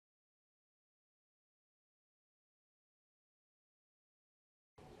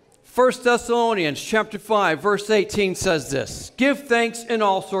1 Thessalonians chapter 5, verse 18 says this, "Give thanks in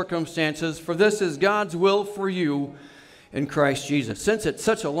all circumstances, for this is God's will for you in Christ Jesus." Since it's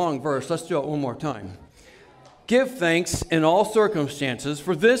such a long verse, let's do it one more time. "Give thanks in all circumstances,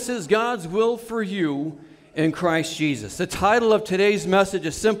 for this is God's will for you in Christ Jesus." The title of today's message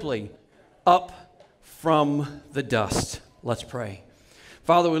is simply, "Up from the Dust." Let's pray.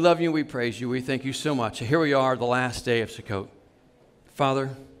 Father, we love you and we praise you. We thank you so much. Here we are, the last day of Sukkot.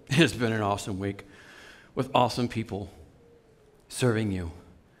 Father, it has been an awesome week with awesome people serving you,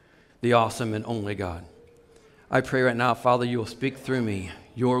 the awesome and only God. I pray right now, Father, you will speak through me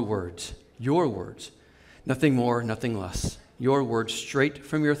your words, nothing more, nothing less, your words straight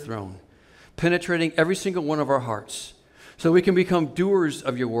from your throne, penetrating every single one of our hearts so we can become doers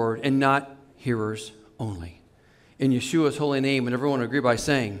of your word and not hearers only. In Yeshua's holy name, and everyone agree by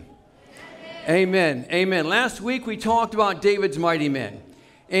saying, Amen. Amen. Last week we talked about David's mighty men.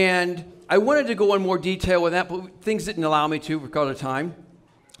 And I wanted to go in more detail with that, but things didn't allow me to because of time.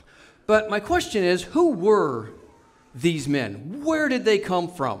 But my question is, who were these men? Where did they come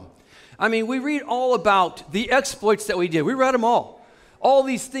from? I mean, we read all about the exploits that we did. We read them all. All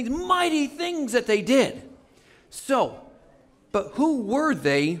these things, mighty things that they did. So, but who were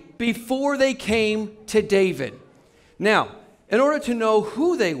they before they came to David? Now, in order to know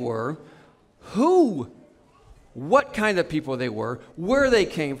who they were, what kind of people they were, where they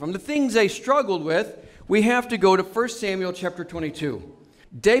came from, the things they struggled with, we have to go to 1 Samuel chapter 22.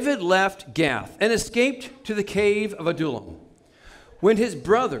 David left Gath and escaped to the cave of Adullam. When his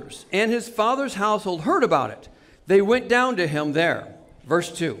brothers and his father's household heard about it, they went down to him there.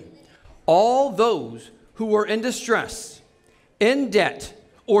 Verse 2. All those who were in distress, in debt,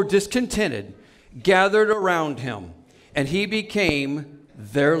 or discontented gathered around him, and he became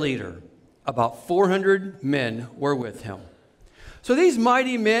their leader. About 400 men were with him. So these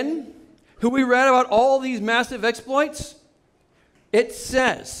mighty men, who we read about all these massive exploits, it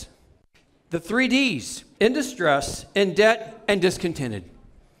says the 3 Ds, in distress, in debt, and discontented.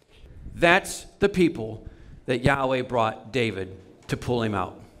 That's the people that Yahweh brought David to pull him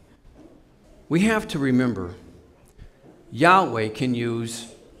out. We have to remember, Yahweh can use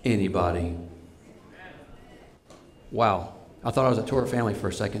anybody. Wow. I thought I was a Torah family for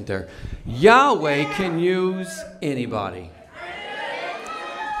a second there. Yahweh can use anybody.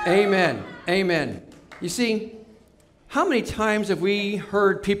 Amen. Amen. You see, how many times have we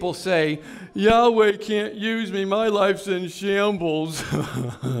heard people say, Yahweh can't use me, my life's in shambles?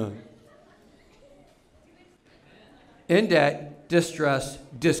 In debt, distress,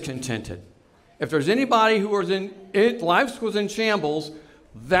 discontented. If there's anybody who was life was in shambles,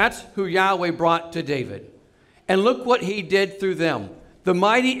 that's who Yahweh brought to David. And look what he did through them. The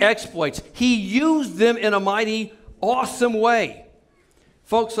mighty exploits. He used them in a mighty, awesome way.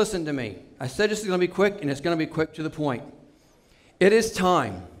 Folks, listen to me. I said this is going to be quick, and it's going to be quick to the point. It is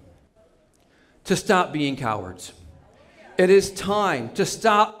time to stop being cowards. It is time to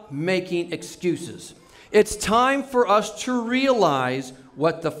stop making excuses. It's time for us to realize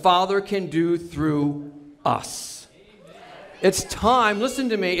what the Father can do through us. It's time, listen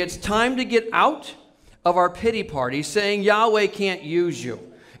to me, it's time to get out of our pity party saying Yahweh can't use you.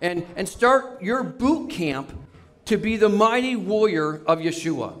 And start your boot camp to be the mighty warrior of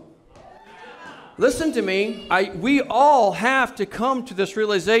Yeshua. Listen to me. We all have to come to this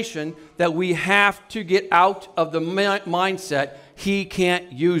realization that we have to get out of the mindset he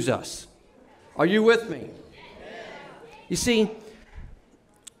can't use us. Are you with me? You see,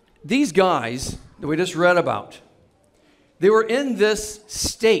 these guys that we just read about, they were in this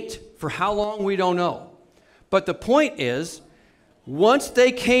state for how long we don't know. But the point is, once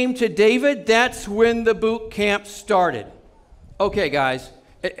they came to David, that's when the boot camp started. Okay, guys,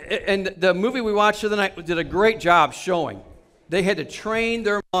 and the movie we watched the other night did a great job showing. They had to train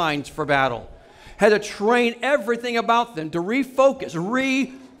their minds for battle. Had to train everything about them to refocus.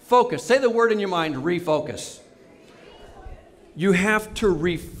 Say the word in your mind, refocus. You have to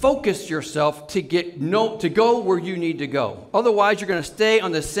refocus yourself to go where you need to go. Otherwise, you're going to stay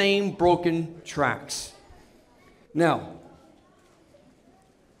on the same broken tracks. Now,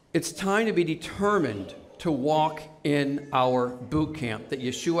 it's time to be determined to walk in our boot camp that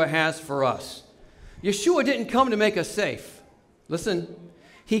Yeshua has for us. Yeshua didn't come to make us safe. Listen,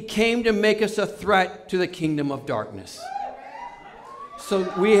 he came to make us a threat to the kingdom of darkness. So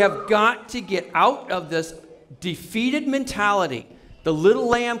we have got to get out of this defeated mentality. The little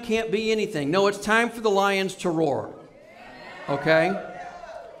lamb can't be anything. No, it's time for the lions to roar. Okay?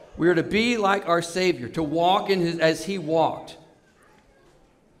 We are to be like our Savior, to walk as he walked.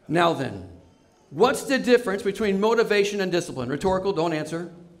 Now then, what's the difference between motivation and discipline? Rhetorical, don't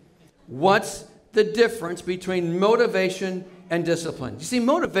answer. What's the difference between motivation and discipline? You see,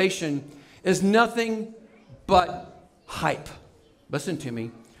 motivation is nothing but hype. Listen to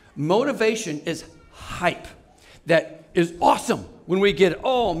me. Motivation is hype that is awesome when we get it.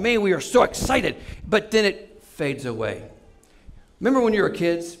 Oh, man, we are so excited. But then it fades away. Remember when you were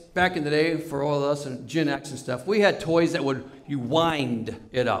kids, back in the day, for all of us and Gen X and stuff, we had toys that you wind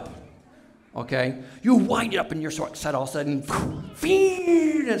it up. Okay? You wind it up and you're so excited all of a sudden,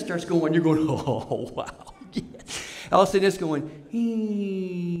 and it starts going. You're going, oh, wow. Yeah. All of a sudden it's going,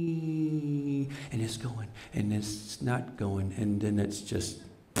 and it's going, and it's not going, and then it's just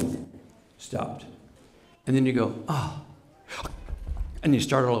stopped. And then you go, oh, and you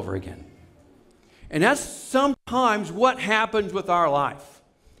start all over again. And that's sometimes what happens with our life.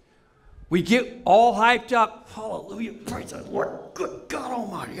 We get all hyped up. Hallelujah, praise the Lord. Good God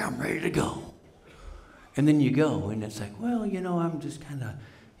Almighty, I'm ready to go. And then you go, and it's like, well, I'm just kind of,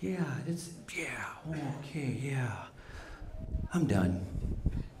 I'm done.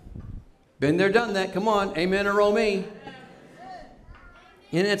 Been there, done that. Come on, amen or oh me.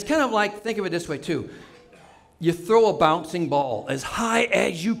 And it's kind of like, think of it this way too. You throw a bouncing ball as high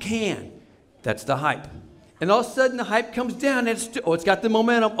as you can. That's the hype. And all of a sudden the hype comes down and it's got the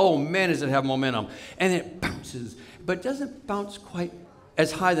momentum. Oh man, does it have momentum. And it bounces, but it doesn't bounce quite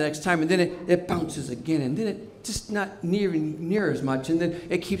as high the next time. And then it bounces again. And then it just not near as much. And then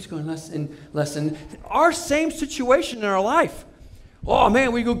it keeps going less and less. And our same situation in our life. Oh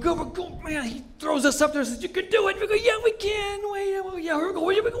man, we go, man, he throws us up there and says, you can do it. We go, yeah, we can. Wait, yeah, we're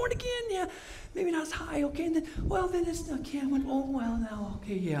going again. Yeah, maybe not as high. Okay, and then, well, then it's not, okay, I went, oh, well, now,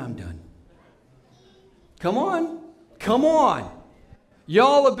 okay, yeah, I'm done. Come on.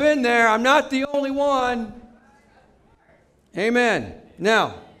 Y'all have been there. I'm not the only one. Amen.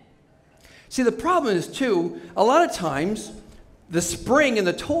 Now, see, the problem is, too, a lot of times, the spring in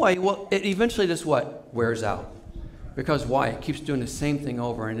the toy, well, it eventually just what? Wears out. Because why? It keeps doing the same thing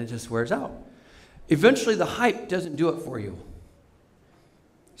over and it just wears out. Eventually, the hype doesn't do it for you.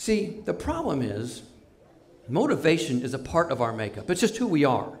 See, the problem is, motivation is a part of our makeup. It's just who we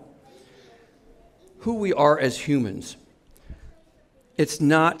are. Who we are as humans. It's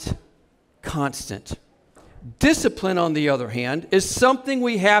not constant. Discipline, on the other hand, is something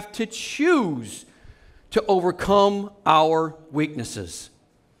we have to choose to overcome our weaknesses.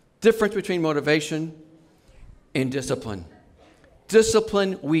 Difference between motivation and discipline.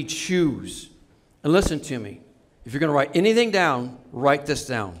 Discipline we choose. And listen to me. If you're going to write anything down, write this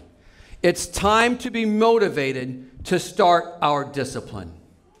down. It's time to be motivated to start our discipline.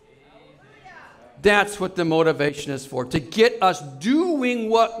 That's what the motivation is for, to get us doing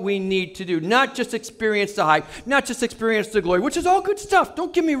what we need to do, not just experience the hype, not just experience the glory, which is all good stuff,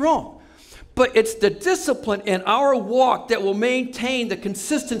 don't get me wrong. But it's the discipline in our walk that will maintain the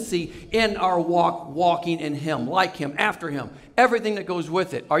consistency in our walk, walking in Him, like Him, after Him, everything that goes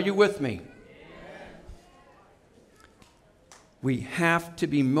with it. Are you with me? We have to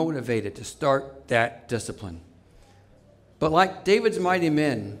be motivated to start that discipline. But like David's mighty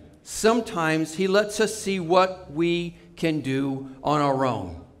men, sometimes he lets us see what we can do on our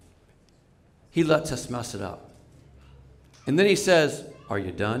own. He lets us mess it up. And then he says, are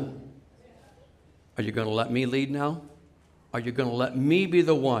you done? Are you going to let me lead now? Are you going to let me be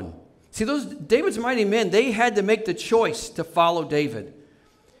the one? See, those David's mighty men, they had to make the choice to follow David.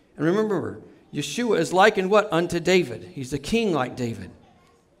 And remember, Yeshua is likened what? Unto David. He's a king like David.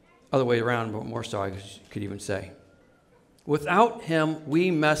 Other way around, but more so I could even say. Without him, we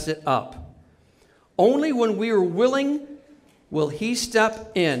mess it up. Only when we are willing will he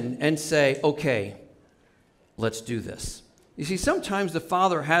step in and say, okay, let's do this. You see, sometimes the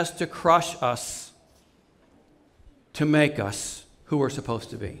Father has to crush us to make us who we're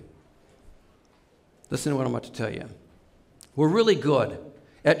supposed to be. Listen to what I'm about to tell you. We're really good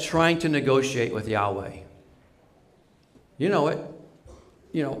at trying to negotiate with Yahweh. You know it.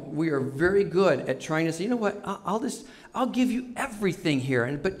 You know, we are very good at trying to say, you know what, I'll give you everything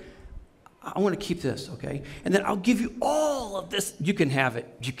here, but I want to keep this, okay? And then I'll give you all of this. You can have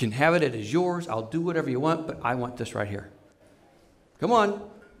it. You can have it. It is yours. I'll do whatever you want, but I want this right here. Come on.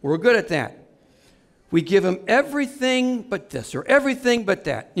 We're good at that. We give him everything but this or everything but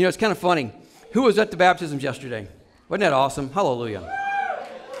that. You know, it's kind of funny. Who was at the baptisms yesterday? Wasn't that awesome? Hallelujah.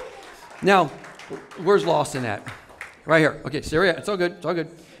 Now, where's Lawson at? Right here. Okay, Syria, it's all good. It's all good.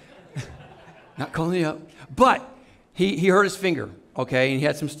 Not calling you up. But he hurt his finger, okay, and he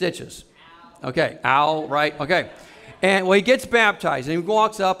had some stitches. Okay, ow, right, okay. And well, he gets baptized, and he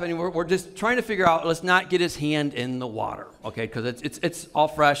walks up, and we're just trying to figure out, let's not get his hand in the water, okay, because it's all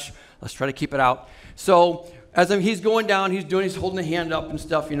fresh. Let's try to keep it out. So As he's going down, he's holding the hand up and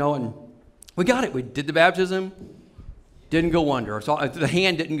stuff, and we got it. We did the baptism, didn't go under. So the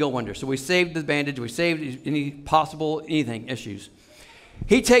hand didn't go under. So we saved the bandage. We saved any possible issues.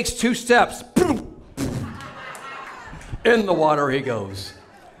 He takes 2 steps. In the water he goes.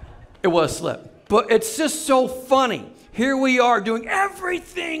 It was a slip. But it's just so funny. Here we are doing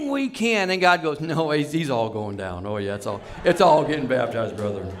everything we can, and God goes, no, he's all going down. Oh, yeah, it's all getting baptized,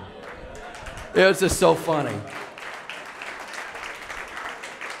 brother. It's just so funny.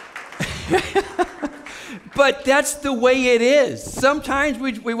 But that's the way it is. Sometimes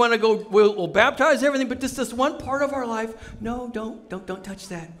we want to go, we'll baptize everything, but just this one part of our life, no, don't touch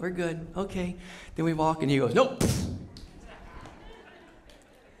that. We're good. Okay. Then we walk, and he goes, nope.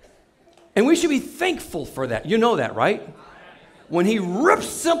 And we should be thankful for that. You know that, right? When he rips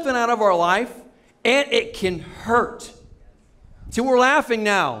something out of our life, and it can hurt. See, we're laughing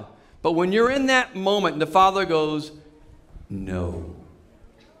now. But when you're in that moment, and the father goes, no.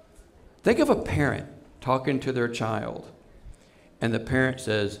 Think of a parent talking to their child, and the parent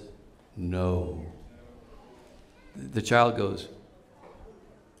says, no. The child goes,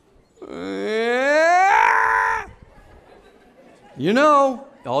 you know,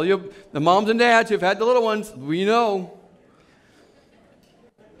 all the moms and dads who've had the little ones, we know.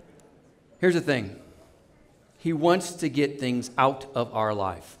 Here's the thing. He wants to get things out of our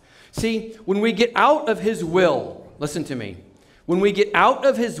life. See, when we get out of his will, listen to me. When we get out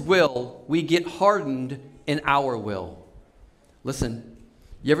of his will, we get hardened in our will. Listen,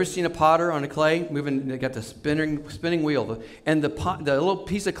 you ever seen a potter on a clay? They got the spinning wheel, and the little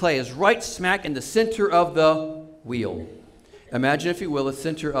piece of clay is right smack in the center of the wheel. Imagine, if you will, the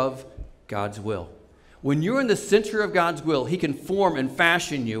center of God's will. When you're in the center of God's will, he can form and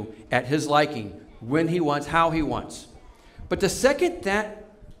fashion you at his liking, when he wants, how he wants. But the second that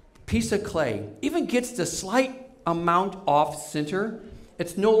piece of clay even gets the slight amount off center,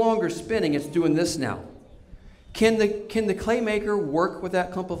 it's no longer spinning, it's doing this now. Can the clay maker work with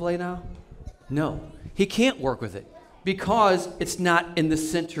that clump of clay now? No, he can't work with it because it's not in the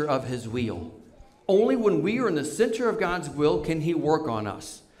center of his wheel. Only when we are in the center of God's will can he work on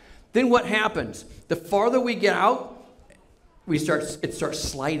us. Then what happens? The farther we get out, it starts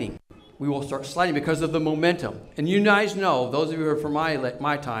sliding. We will start sliding because of the momentum. And you guys know, those of you who are from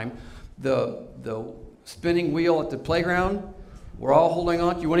my time, the spinning wheel at the playground, we're all holding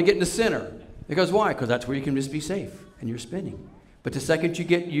on. You want to get in the center. Because why? Because that's where you can just be safe, and you're spinning. But the second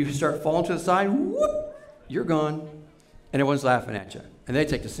you start falling to the side, whoop, you're gone, and everyone's laughing at you, and they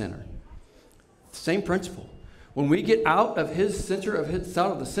take the center. Same principle. When we get out of the center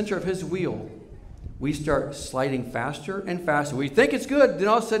of his wheel, we start sliding faster and faster. We think it's good, then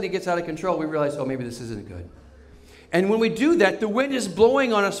all of a sudden it gets out of control. We realize, oh, maybe this isn't good. And when we do that, the wind is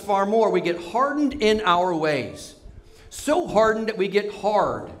blowing on us far more. We get hardened in our ways. So hardened that we get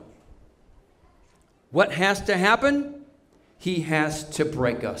hard. What has to happen? He has to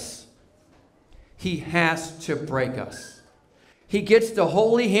break us. He has to break us. He gets the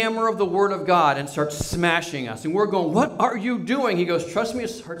holy hammer of the Word of God and starts smashing us. And we're going, what are you doing? He goes, trust me,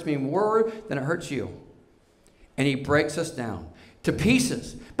 it hurts me more than it hurts you. And he breaks us down to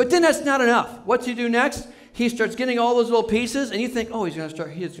pieces. But then that's not enough. What's he do next? He starts getting all those little pieces, and you think, oh, he's going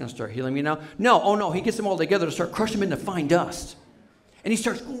to start healing me now. No, oh no, he gets them all together to start crushing them into fine dust. And he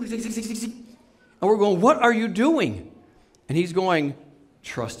starts, and we're going, what are you doing? And he's going,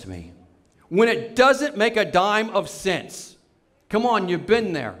 trust me. When it doesn't make a dime of sense. Come on, you've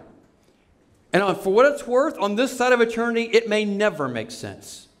been there. And for what it's worth, on this side of eternity, it may never make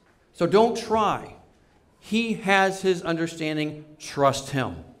sense. So don't try. He has his understanding. Trust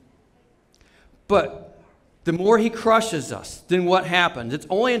him. But the more he crushes us, then what happens? It's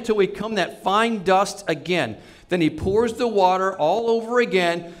only until we come that fine dust again. Then he pours the water all over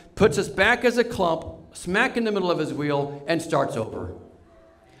again, puts us back as a clump, smack in the middle of his wheel, and starts over.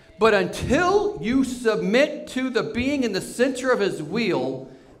 But until you submit to the being in the center of his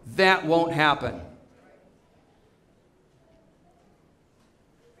wheel, that won't happen.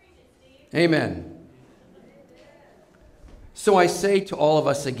 Amen. So I say to all of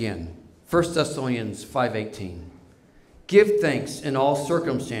us again, 1 Thessalonians 5:18, give thanks in all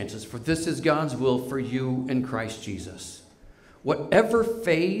circumstances, for this is God's will for you in Christ Jesus. Whatever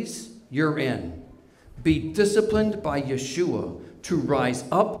phase you're in, be disciplined by Yeshua to rise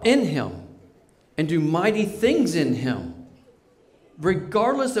up in him and do mighty things in him.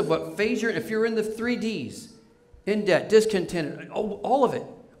 Regardless of what phase you're in, if you're in the 3 Ds, in debt, discontented, all of it.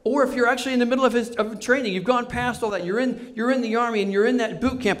 Or if you're actually in the middle of training, you've gone past all that, you're in the army and you're in that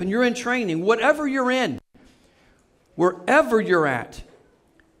boot camp and you're in training, whatever you're in, wherever you're at,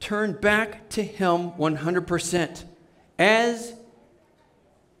 turn back to him 100% as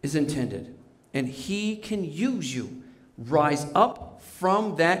is intended. And he can use you. Rise up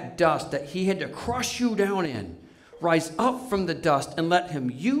from that dust that he had to crush you down in. Rise up from the dust and let him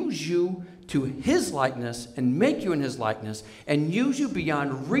use you to his likeness and make you in his likeness and use you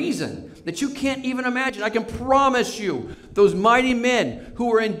beyond reason that you can't even imagine. I can promise you, those mighty men who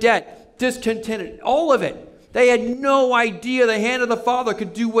were in debt, discontented, all of it, they had no idea the hand of the Father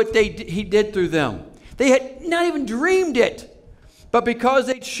could do what he did through them. They had not even dreamed it. But because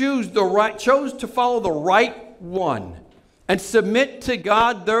they chose to follow the right one and submit to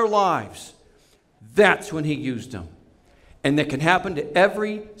God their lives, that's when he used them. And that can happen to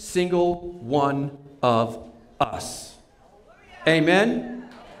every single one of us. Amen?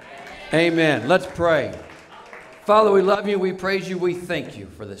 Amen. Let's pray. Father, we love you. We praise you. We thank you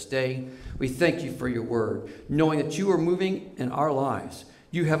for this day. We thank you for your word, knowing that you are moving in our lives.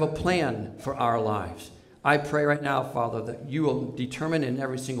 You have a plan for our lives. I pray right now, Father, that you will determine in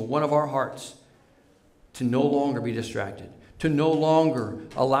every single one of our hearts to no longer be distracted, to no longer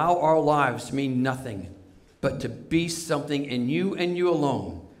allow our lives to mean nothing, but to be something in you and you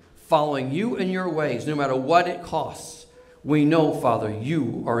alone, following you and your ways, no matter what it costs. We know, Father,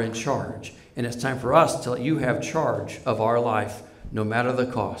 you are in charge, and it's time for us to let you have charge of our life, no matter the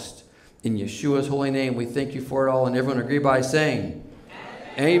cost. In Yeshua's holy name, we thank you for it all, and everyone agree by saying,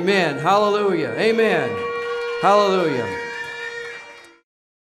 Amen. Hallelujah. Amen. Hallelujah.